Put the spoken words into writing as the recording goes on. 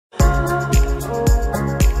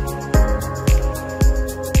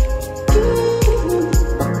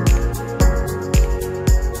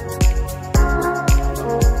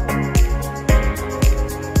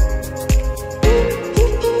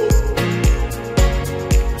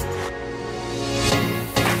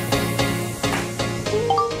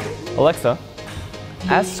Alexa,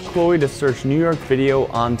 ask Chloe to search New York video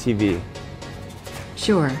on TV.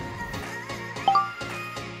 Sure.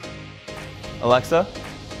 Alexa,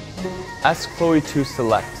 ask Chloe to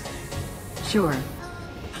select. Sure.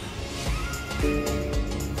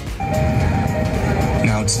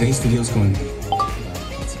 Now today's video is going.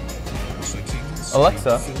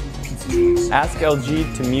 Alexa, ask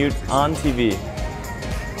LG to mute on TV.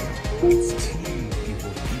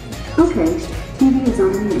 Okay, TV is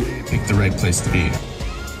on mute. Pick the right place to be.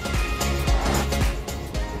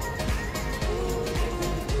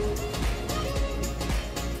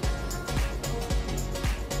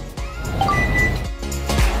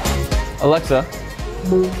 Alexa,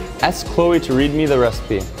 ask Chloe to read me the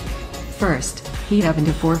recipe. First, heat oven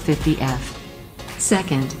to 450 F.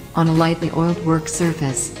 Second, on a lightly oiled work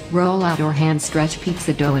surface, roll out or hand stretch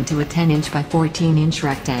pizza dough into a 10-inch by 14-inch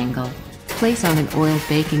rectangle. Place on an oiled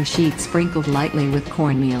baking sheet sprinkled lightly with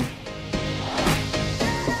cornmeal.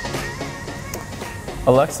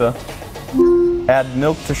 Alexa, add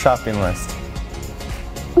milk to shopping list.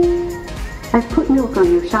 I've put milk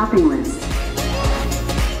on your shopping list.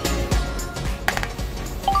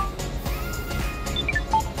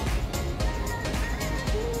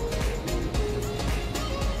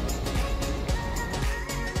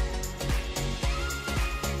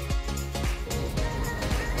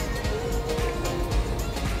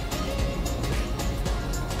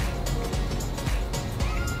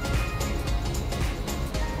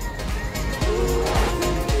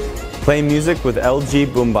 Play music with LG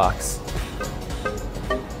Boombox.